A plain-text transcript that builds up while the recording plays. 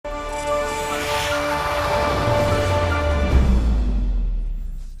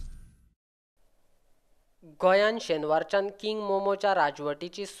गोंयान शेनवारच्यान किंग मोमोच्या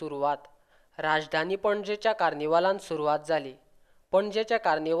राजवटीची सुरवात राजधानी पणजेच्या कार्निवालान सुरवात जाली. पणजेचे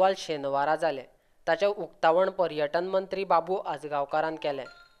कार्निवाल शेनवारा जालें. ताचें उक्तावण पर्यटन मंत्री बाबू आजगांवकारान केलें.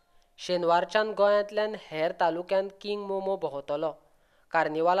 शेनवारच्यान गोंयांतल्यान हेर तालुक्यांत किंग मोमो भोंवतलो.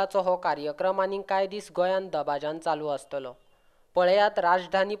 कार्निवालाचो हो कार्यक्रम आनीक कांय दीस गोंयांत दबाज्यान चालू आसतलो. पळयात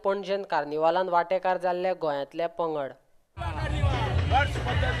राजधानी पणजेन कार्निवालान वांटेकार जाल्ले गोंयांतले पंगड. वर्ष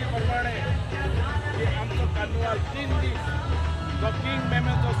पद्धती प्रमाणे आमचो कार्निवाल 3 दीस जो किंग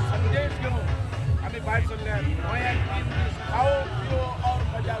मेमेचो संदेश घेवन आमी भायर सरल्यात. गोंयांत 3 दीस खाओ पिओ और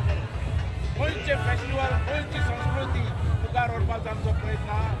मजा करो. गोंयचे फेस्टिवल गोंयची संस्कृती मुखार व्हरपाचो आमचो प्रयत्न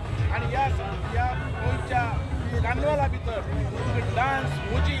आहा. आनी ह्या गोंयच्या कार्निवाला भितर डान्स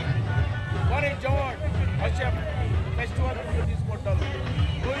म्युजीक बरें जेवण अशे फेस्टिवल दीस पडटलो.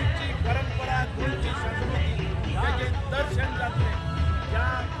 गोंयची परंपरा गोंयची संस्कृती ताचें दर्शन जातलें. ह्या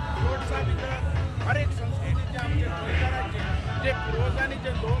फ्लोट्सा भितर हर एक संस्कृतीचे आमचे गोंयकारांचे जे पुर्वजांनी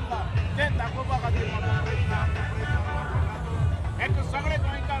जे दवरलां तें दाखोवपा खातीर म्हाका प्रयत्न एक सगळे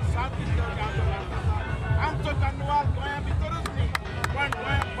गोंयकार साथ दितले अशें आमचो भारत. आमचो कार्निवाल गोंया भितरूच न्ही पण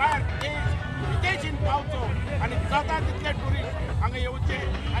गोंया भायर देश विदेशीन पावचो आनी जाता तितले ट्युरिस्ट हांगा येवचे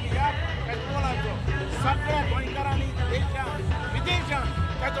आनी ह्या फेस्टिवलाचो सगळ्या गोंयकारांनी देशांत विदेशांत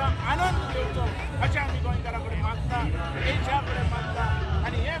ताचो आनंद घेवचो अशें आमी गोंयकारां कडेन मागता, देशा कडेन मागता.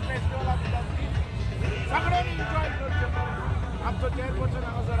 आनी हे फेस्टिवला भितर सगळ्यांनी एन्जॉय करचें. आमचो चेअरपर्सन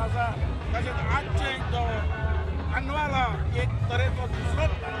हांगासर आसा तशेंच आजचे जो कार्निवाल एक तरेचो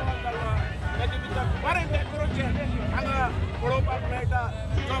दुसरोच कार्निवाल जाल्लो ताचे भितर बरें डेकोरेशन हांगा पळोवपाक मेळटा.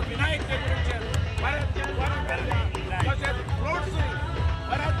 जो विनायक डेकोरेशन बरें केल्लें तशेंच फ्लोट्सूय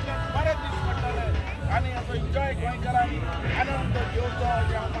बऱ्यांतल्यान बरे दीस पडटले आनी हाचो एन्जॉय गोंयकारांनी आनंद घेवचो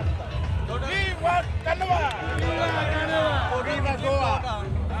अशें हांव मागता. Viva Carnaval! Viva Goa!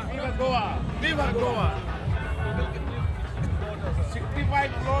 Viva Goa! Viva Goa!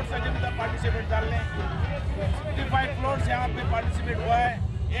 65 floats हाजे भितर पार्टिसिपेट जाल्ले. 65 फ्लोट्स यहाँ पे पार्टिसिपेट हुआ है.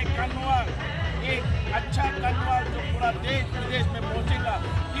 एक कार्निवाल एक अच्छा कार्निवाल जो पूरा देश विदेश में पहुँचेगा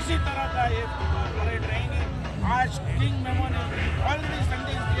इसी तरह का एक परेड रहेंगे. आज किंग मेमो ने ऑलरेडी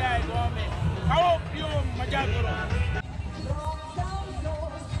संदेश दिया है गोवा में खाओ पियो मजा करो.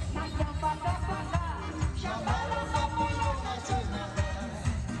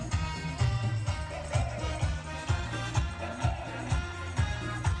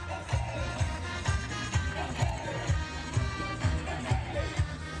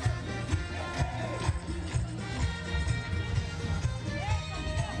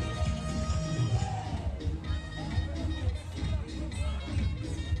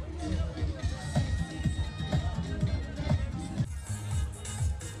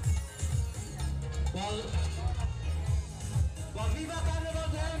 Well, Viva Carnaval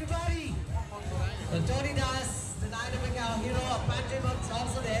to everybody! So joining us tonight, our hero of Panjim is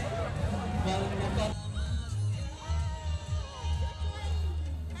also there. Well, we've got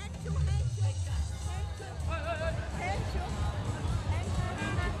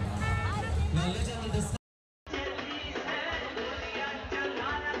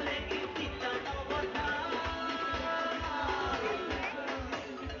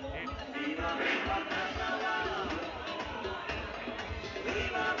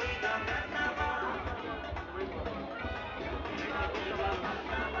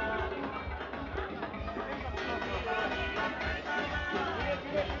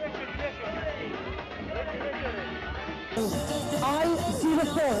all zero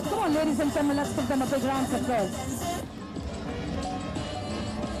four. Come on, ladies and gentlemen, let's give them a big round of applause.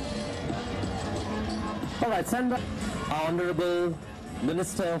 All right, Sandra, our Honorable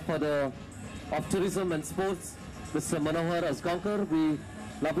Minister of Tourism and Sports, Mr. Manohar Asgaonkar. We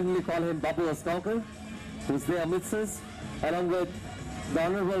lovingly call him Babu Asgaonkar, who's there amidst us, along with the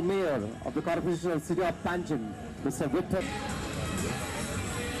Honorable Mayor of the Corporation of City of Panjim, Mr. Victor.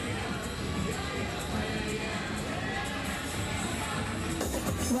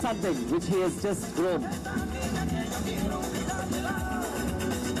 Something which he has just grown.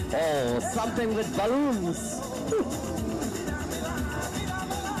 Oh, something with balloons.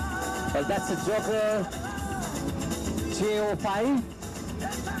 Well, that's a Joker J05.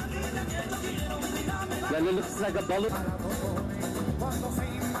 Well, it looks like a balloon.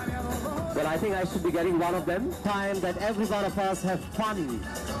 Well, I think I should be getting one of them. Time that every one of us have fun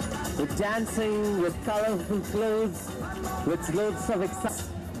with dancing, with colorful clothes, with loads of excitement.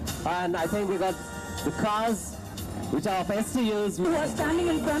 And I think we got the cars, which are of STUs. Who are standing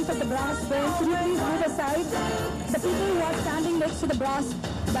in front of the brass band, could you please move aside? The people who are standing next to the brass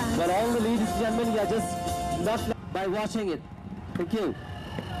band. Well, all the ladies and gentlemen, you are just not by watching it. Thank you.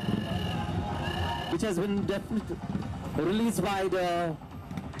 which has been definitely released by the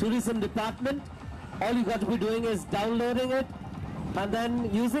tourism department. All you got to be doing is downloading it, and then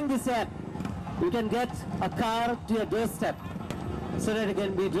using this app, you can get a car to your doorstep so that it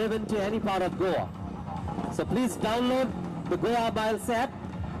can be driven to any part of Goa. So please download the Goa Miles app,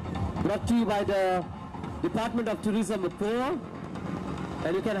 brought to you by the Department of Tourism of Goa,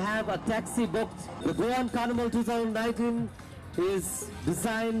 and you can have a taxi booked. The Goa Carnival 2019 is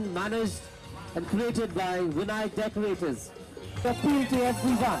designed, managed and created by Vinayak Decorators. Appeal to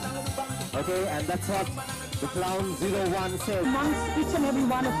everyone. Okay, and that's what the Clown 01 says. Amongst each and every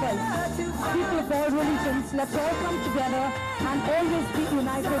one of us, people of all religions, let's all come together and always be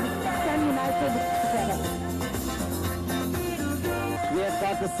united, stand united together. We have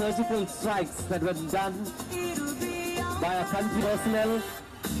got the surgical strikes that were done by our country personnel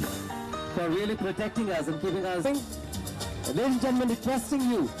for really protecting us and keeping us. Ladies and gentlemen, requesting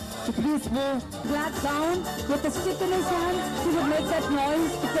you to please move. Black gown with a stick in his hand, he would make that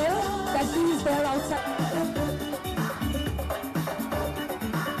noise to tell that he is there outside.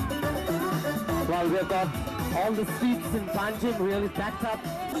 Well, we have got all the streets in Panjim really packed up.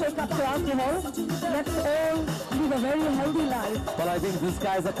 Take up to alcohol. Let's all live a very healthy life. Well, I think these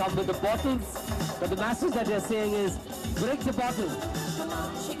guys have come with the bottles, but the message that they're saying is break the bottle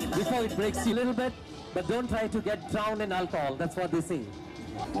before it breaks you a little bit, but don't try to get drowned in alcohol. That's what they say.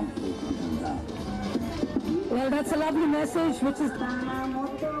 Well, that's a lovely message, which is...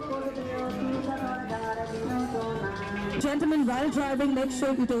 Gentlemen, while driving, make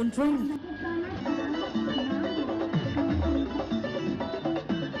sure you don't drink.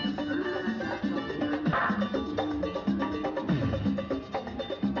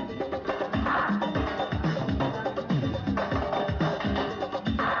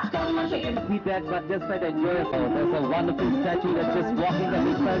 That, but just try to enjoy it. There's a wonderful statue that's just walking the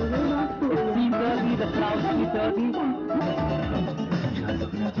hillside. It's C30, the crowd C30.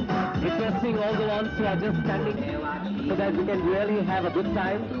 Requesting all the ones who are just standing so that we can really have a good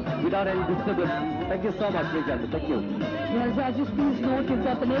time without any disturbance. Thank you so much, ladies and gentlemen. Thank you. Well, judges, please note you've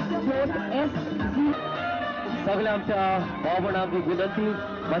got the next floor, SC. सगळे आमच्या भावनांची विनंती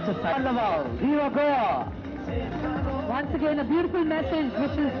मातशें Carnaval, Viva Goa! Once again, a beautiful message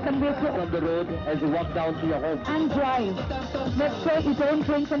which is conveyed to On the road as you walk down to your home. and drive. Make sure you don't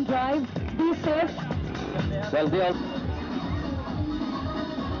drink and drive. Be safe. Well, they all...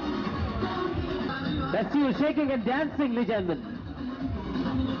 That's you shaking and dancing, ladies and gentlemen.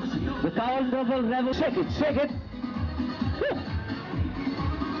 The Carnival Rebel. Shake it, shake it.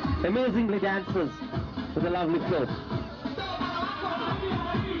 Woo. Amazingly dancers with a lovely float.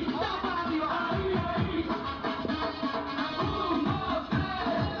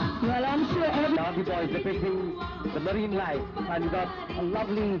 Well, I'm sure every... Doggy boys depicting the marine life, and you got a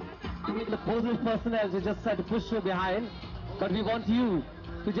lovely, the postal personnel to just try to push you behind, but we want you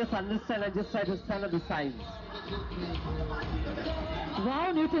to just understand and just try to stand at the signs.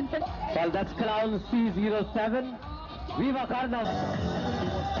 Wow, Newton. Well, that's Clown C07. Viva Carnaval!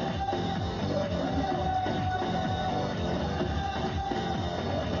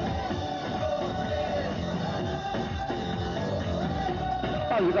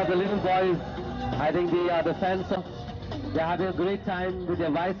 Well, we got the little boys. I think they are the fans of. They're having a great time with their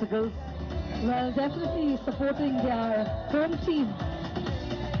bicycles. Well, definitely supporting their home team.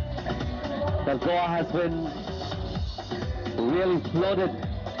 The Goa has been really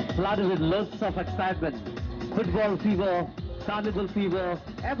flooded with lots of excitement. Football fever, carnival fever,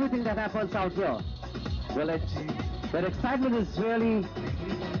 everything that happens out here. Well, that excitement is really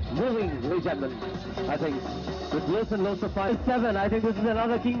moving, ladies and gentlemen, I think. With lots and lots of fun. 7, I think this is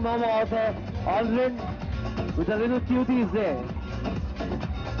another King Momo out there, Aldrin, with the little cuties there.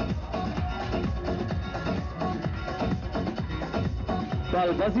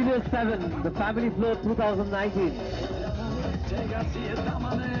 Well, Basilio 7, the family float 2019.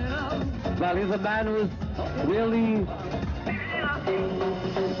 Well, he's a man who is really...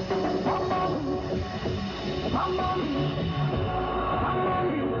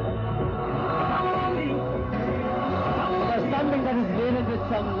 There's something that is made with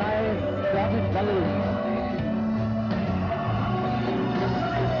some nice dotted colors.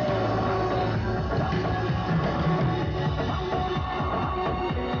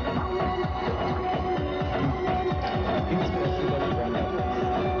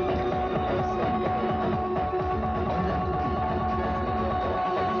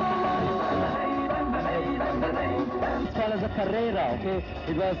 As a carrera, okay?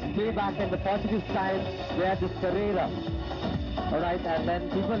 It was way back in the Portuguese time, they had this carrera. Alright, and then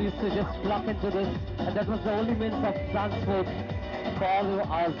people used to just flock into this, and that was the only means of transport for all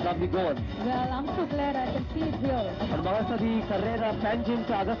our lovely Goans. Well, I'm so glad I can see it here. And Mahasadi Carrera Tangent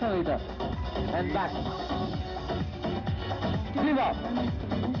to Agasavita. And back. Viva!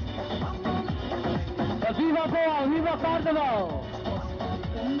 Viva Goa! Viva Carnaval!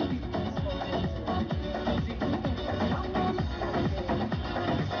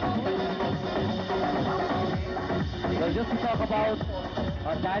 Well, just to talk about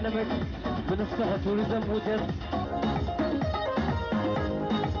a dynamic Minister for Tourism who just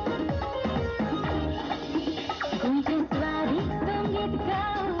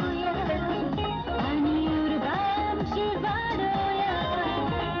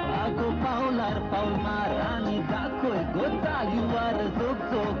you are a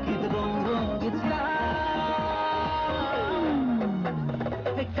so kid wrong, it's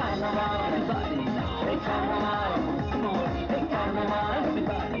Hey Carnaval, everybody now. Hey Carnaval, hey Carnaval,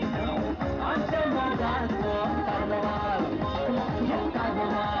 everybody now. Until my dance for Carnaval. Yeah,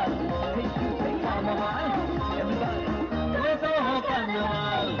 Carnaval. Hey Carnaval, everybody. Let's go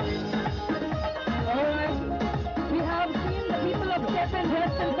Carnaval. Alright, we have seen the people of Kepe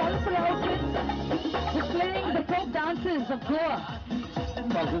dressed in colorful outfits displaying the folk dances of Goa.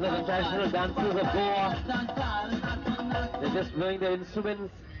 well, these are the traditional dances of Goa. They're just blowing their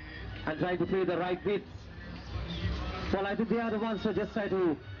instruments and trying to play the right beats. Well, I think they are the ones who just try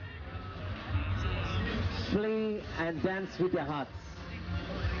to play and dance with their hearts.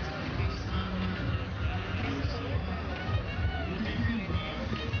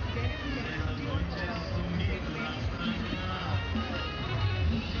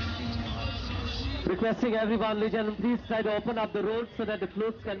 Requesting everyone, ladies and gentlemen, please try to open up the road so that the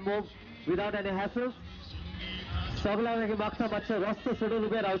floats can move without any hassles. Sabla Makta Macha Rasta Sudo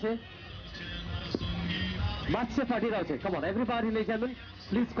Lube Rauche. Macha Pati Rauche. Come on, everybody, ladies and gentlemen,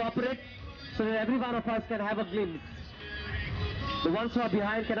 please cooperate so that every one of us can have a glimpse. The ones who are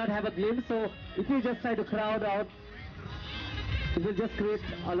behind cannot have a glimpse, so if you just try to crowd out, it will just create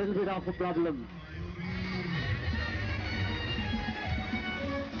a little bit of a problem.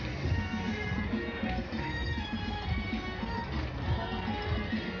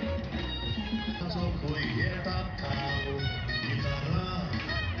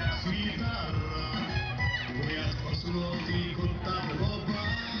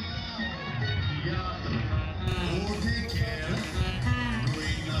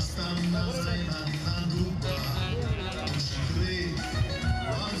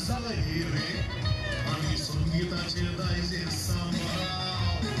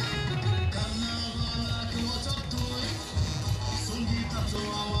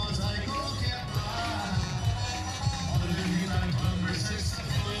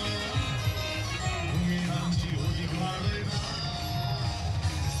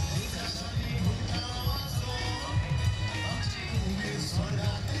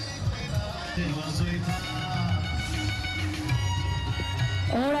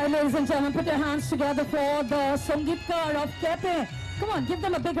 Alright, ladies and gentlemen, put your hands together for the Sangeetkar of Kepe. Come on, give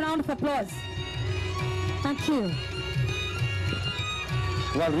them a big round of applause. Thank you.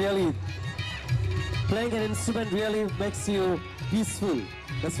 Well, really, playing an instrument really makes you peaceful.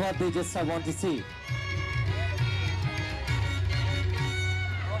 That's what they just want to see.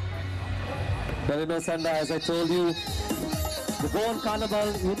 Well, Sanda, as I told you, the Goan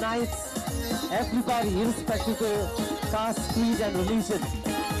Carnival unites everybody irrespective of caste, creed and religion.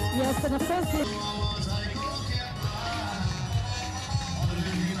 Yes, and of course,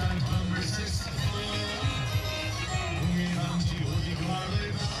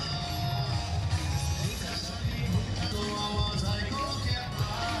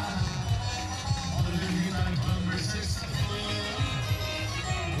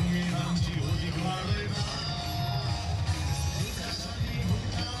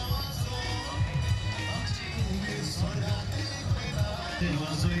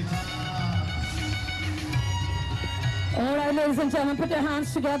 alright, ladies and gentlemen, put your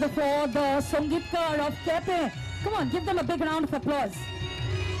hands together for the Sangeetkar of Kepe. Come on, give them a big round of applause.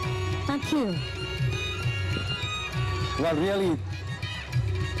 Thank you. Well, really,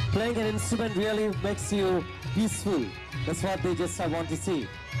 playing an instrument really makes you peaceful. That's what they just want to see.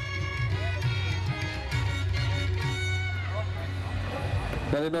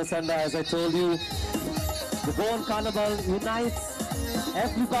 Well, Sanda, as I told you, the Goan Carnival unites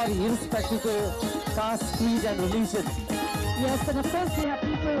everybody irrespective of caste, creed and religion. Yes, and of course, we have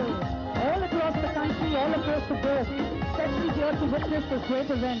people all across the country, all across the globe, especially here to witness this great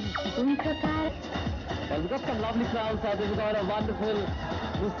event. Well, we've got some lovely crowds out there. We've got a wonderful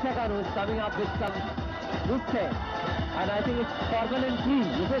Nushtaka who's coming up with some Nushthe. And I think it's formal and free,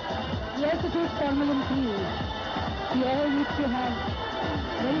 is it? Yes, it is formal and free. You all need to have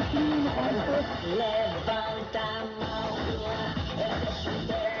very clean and safe.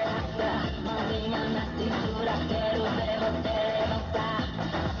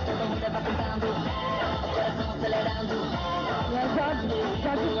 Well,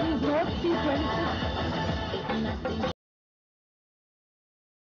 judges, please note C26.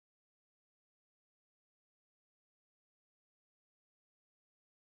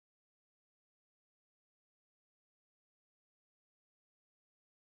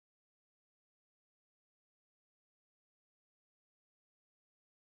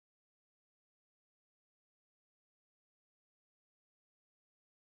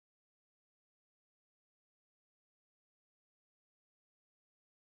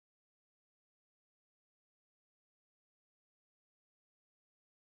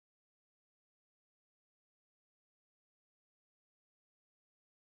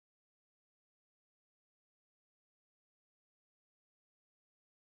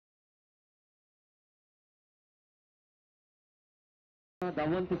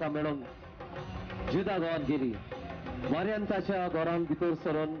 दावंतिका मेळोवन जुदा गोवान गेली वार्यांताच्या गोरान भितर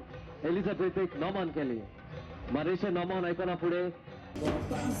सरून एलिझाबेथेक नोमान केली मारेशे नोमान आयकना फुडें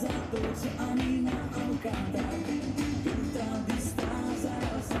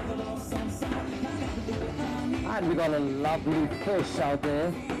and we got a lovely fish out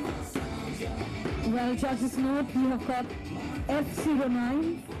there. Well, judges note we have got F09,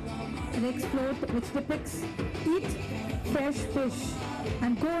 an exploit which depicts eat fresh fish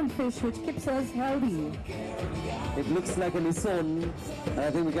and go on fish, which keeps us healthy. It looks like an ison. I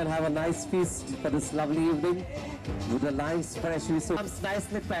think we can have a nice feast for this lovely evening with a nice fresh ison. Comes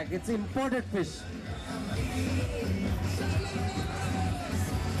nicely packed. It's imported fish.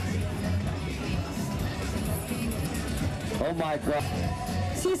 Oh my God.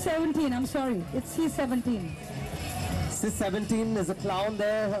 C17, I'm sorry, it's C17. C17 is a clown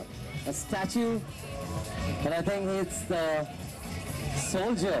there, a statue, and I think it's the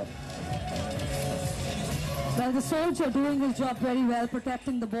soldier. Well, the soldier doing his job very well,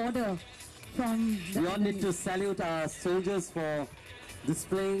 protecting the border from the We all need to salute our soldiers for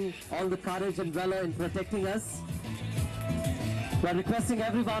displaying all the courage and valor in protecting us. We are requesting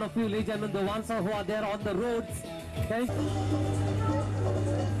every one of you, ladies and gentlemen, the ones who are there on the roads, can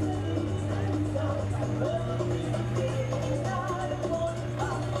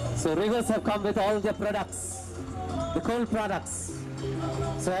So rivers have come with all their products, the cold products.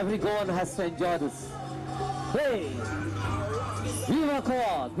 So every Goan has to enjoy this. Hey! We work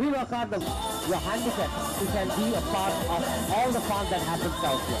hard, your handicapped, you can be a part of all the fun that happens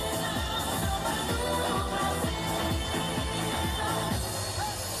out here.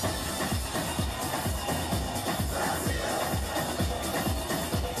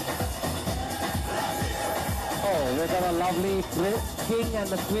 Oh, we got a lovely king and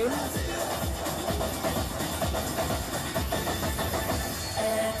the queen.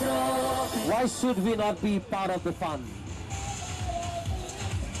 Why should we not be part of the fun?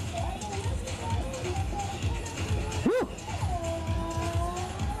 Woo!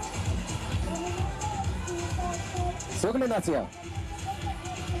 Sogli Nacia.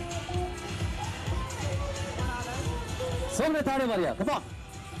 Sogli Tare Maria, come on.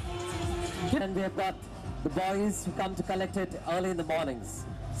 And we have got the boys who come to collect it early in the mornings,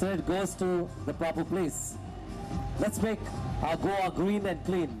 so it goes to the proper place. Let's make our Goa green and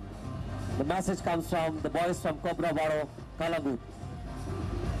clean. The message comes from the boys from Cobra Baro, Kalangut.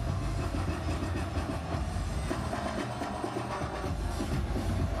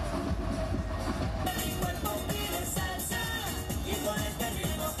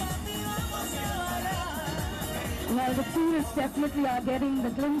 Well, the tourists definitely are getting the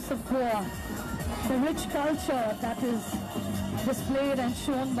glimpse of Goa, the rich culture that is displayed and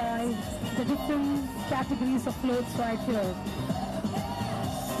shown by the different categories of clothes right here.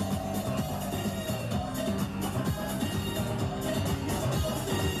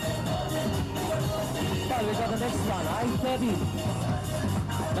 Well, we got the next one, I-30,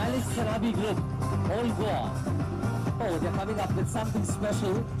 Malik Sanabi Group, Old Goa. Oh, they're coming up with something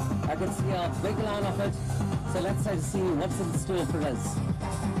special. I can see a big line of it. So let's try to see what's in store for us.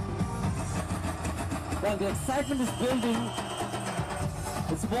 Well, the excitement is building.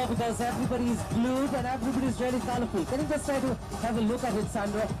 It's more because everybody is glued and everybody is really colorful. Can you just try to have a look at it,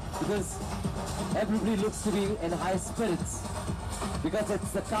 Sandra? Because everybody looks to be in high spirits. Because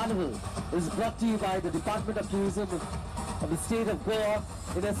it's the carnival. It's brought to you by the Department of Tourism of the state of Goa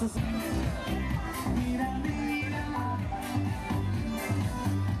in association.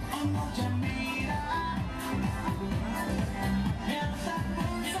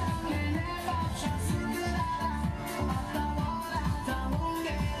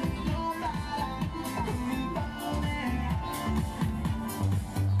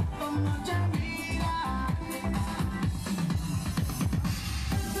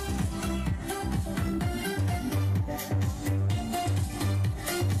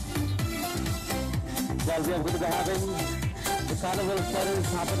 Well, we are going to be having the Carnaval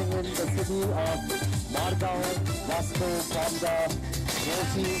Ferries happening in the city of Margao, Vasco, Ponda,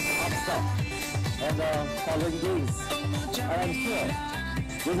 Roshi, Amsta, and the following days. And I'm sure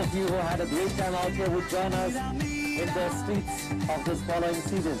those of you who had a great time out here would join us in the streets of this following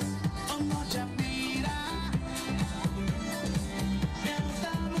season.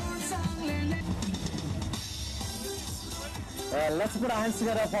 Let's put our hands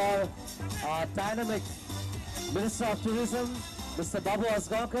together for our dynamic Minister of Tourism, Mr. Babu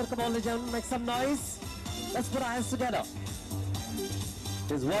Asgaonkar. Come on, ladies and gentlemen, make some noise. Let's put our hands together.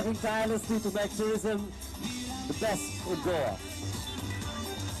 He's working tirelessly to make tourism the best in Goa.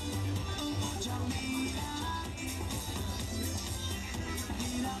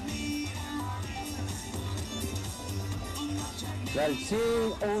 Well,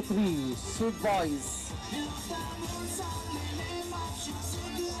 J03, Shit Boys.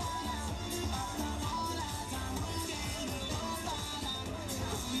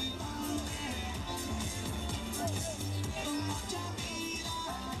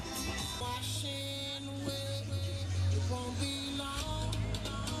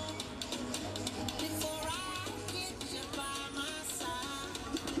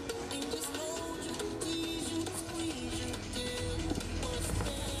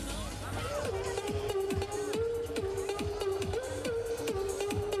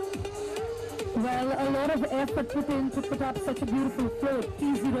 Well, a lot of effort put in to put up such a beautiful float,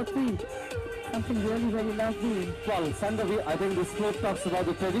 T03. Something really, really lovely. Well, Sandavi, I think this float talks about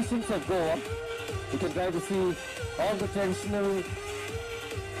the traditions of Goa. You can try to see all the traditional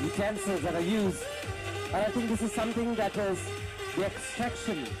utensils that are used. And I think this is something that is the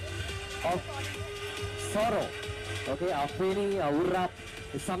extraction of sorrow. Okay, our feni, our urrap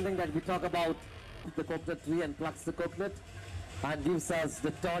is something that we talk about the coconut tree and plucks the coconut and gives us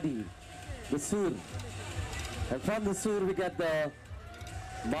the toddy, the sur. And from the sur we get the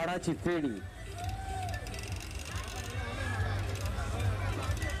marachi feni.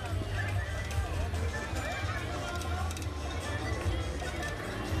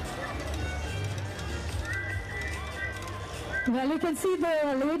 Well, you can see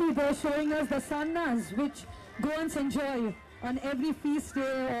the lady there showing us the sannas, which Goans enjoy on every feast day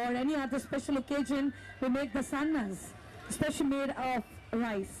or any other special occasion. We make the sannas, especially made of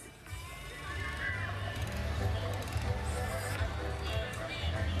rice.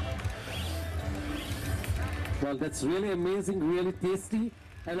 Well, that's really amazing, really tasty,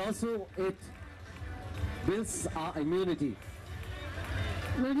 and also it builds our immunity.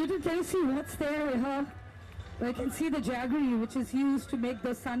 Well, you can see what's there here. Well, you can see the jaggery, which is used to make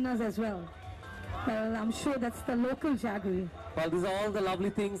those sannas as well. Well, I'm sure that's the local jaggery. Well, these are all the lovely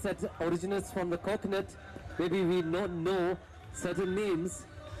things that originates from the coconut. Maybe we don't know certain names,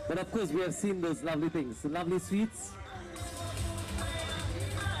 but of course we have seen those lovely things, the lovely sweets.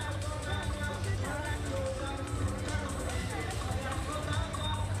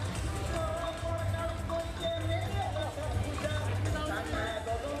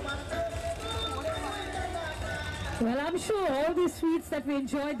 Well, I'm sure all these sweets that we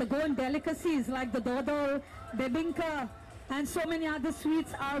enjoy, the Goan delicacies like the dodol, bebinka, and so many other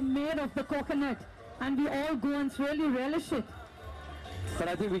sweets are made of the coconut, and we all Goans really relish it. But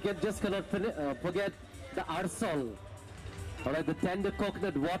I think we just cannot forget the arsol, all right, the tender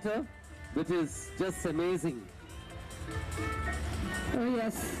coconut water, which is just amazing. Oh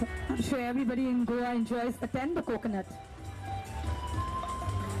yes, I'm sure everybody in Goa enjoys the tender coconut.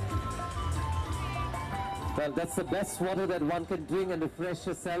 Well, that's the best water that one can drink and refresh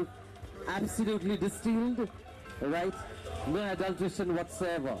yourself. Absolutely distilled, right? No adulteration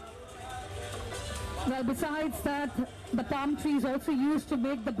whatsoever. Well, besides that, the palm tree is also used to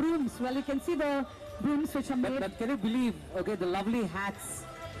make the brooms. Well, you can see the brooms which are made. But can you believe, okay, the lovely hats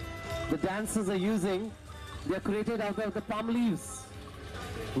the dancers are using, they are created out of the palm leaves.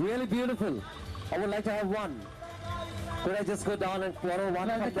 Really beautiful. I would like to have one. Could I just go down and borrow one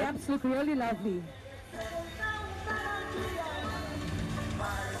Well, from the them? caps look really lovely.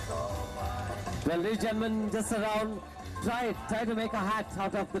 Well, ladies and gentlemen, just around, try to make a hat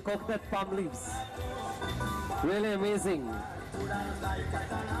out of the coconut palm leaves. Really amazing.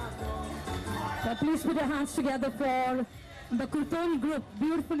 Well, please put your hands together for the Kurtoni group,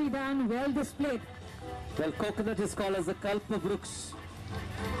 beautifully done, well displayed. Well, coconut is called as the Kalpa Vruksh.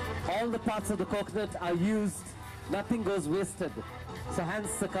 All the parts of the coconut are used, nothing goes wasted. So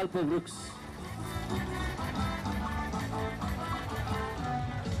hence the Kalpa Vruksh.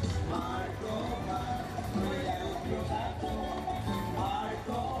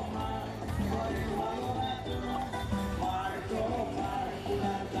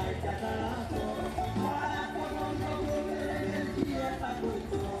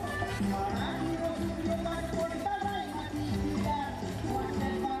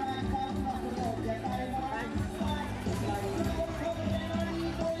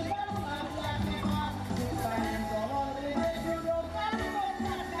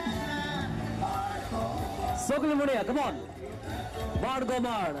 Mudia, come on. Mard go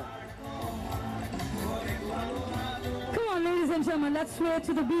Mard. Come on, ladies and gentlemen, let's sway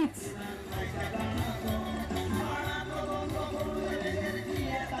to the beats.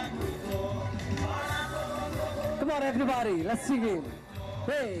 Come on, everybody, let's sing it.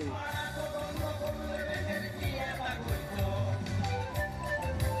 Hey.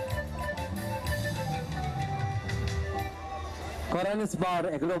 Koreanis bar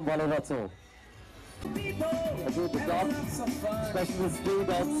ekdom bhalo racho. Okay, the dogs, especially the stray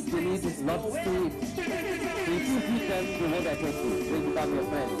dogs, they need is not street. If you feed them, they won't attack you. They become your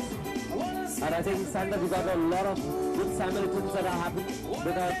friends. And I think Santa, we got a lot of good Samaritans that are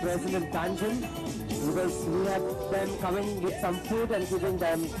present in Tanjung, because we have them coming with some food and giving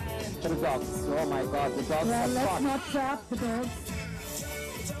them to the dogs. Oh my God, the dogs Well, are let's fun. not trap the dogs.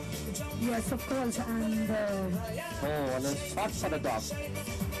 Yes, of course, and Oh, and a shot for the dog.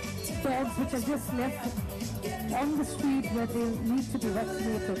 dogs which are just left on the street where they need to be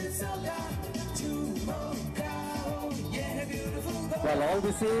vaccinated. Well, all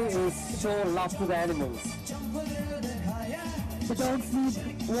we say is show love to the animals. The dogs need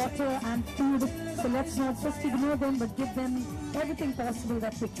water and food, so let's not just ignore them, but give them everything possible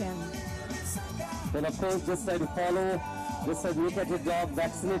that we can. Then of course, just try to follow, just try to look at your dog,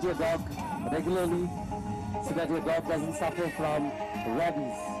 vaccinate your dog regularly, so that your dog doesn't suffer from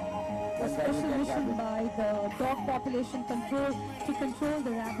rabies. A And then you special can mission have it. by the dog population control to control the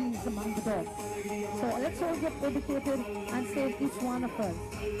rabies among the dogs. So let's all get educated and save each one of us.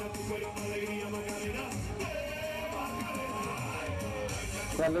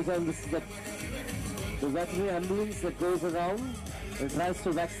 Well, again, this is the veterinary ambulance that goes around and tries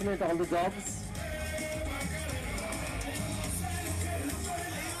to vaccinate all the dogs.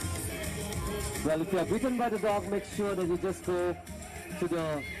 Well, if you are bitten by the dog, make sure that you just go to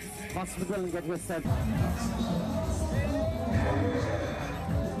the hospital and get yourself.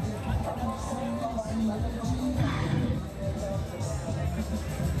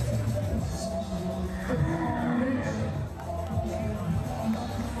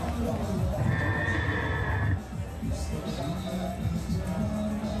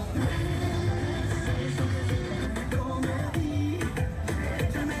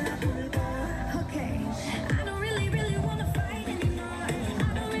 Okay, I don't really wanna fight anymore. I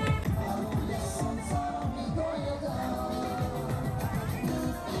don't really.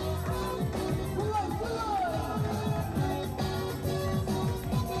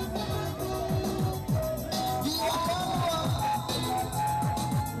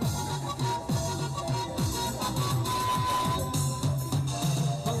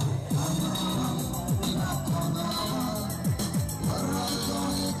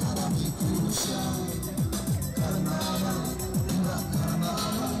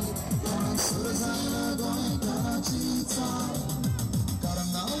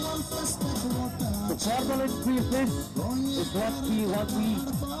 The formalin-free fish is what we want to eat.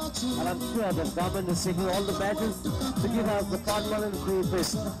 And I'm sure the government is taking all the measures to give us the formalin-free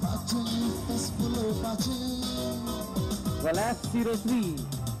fish. Well, F03.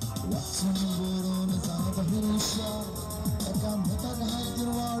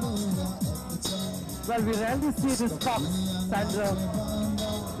 Well, we rarely see this fox, Sandra,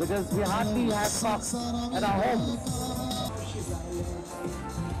 because we hardly have fox at our home.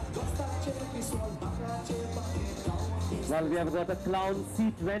 Well, we have got a clown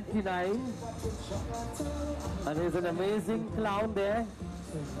C29, and there's an amazing clown there.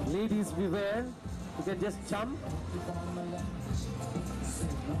 Ladies beware, you can just jump.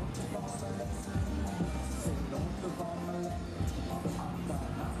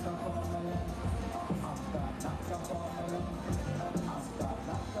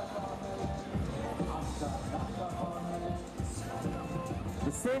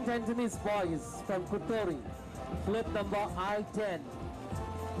 The St. Anthony's Boys from Kutori, float number I-10,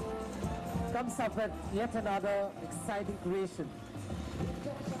 comes up with yet another exciting creation.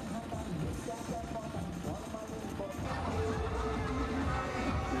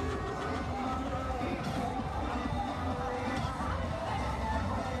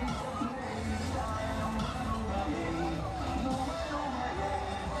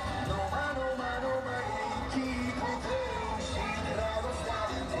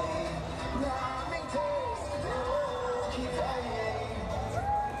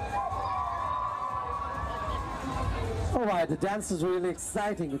 All right, the dance is really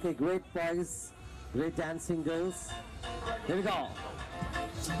exciting. Okay, great boys, great dancing girls. Here we go.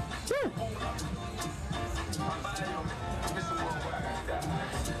 Woo!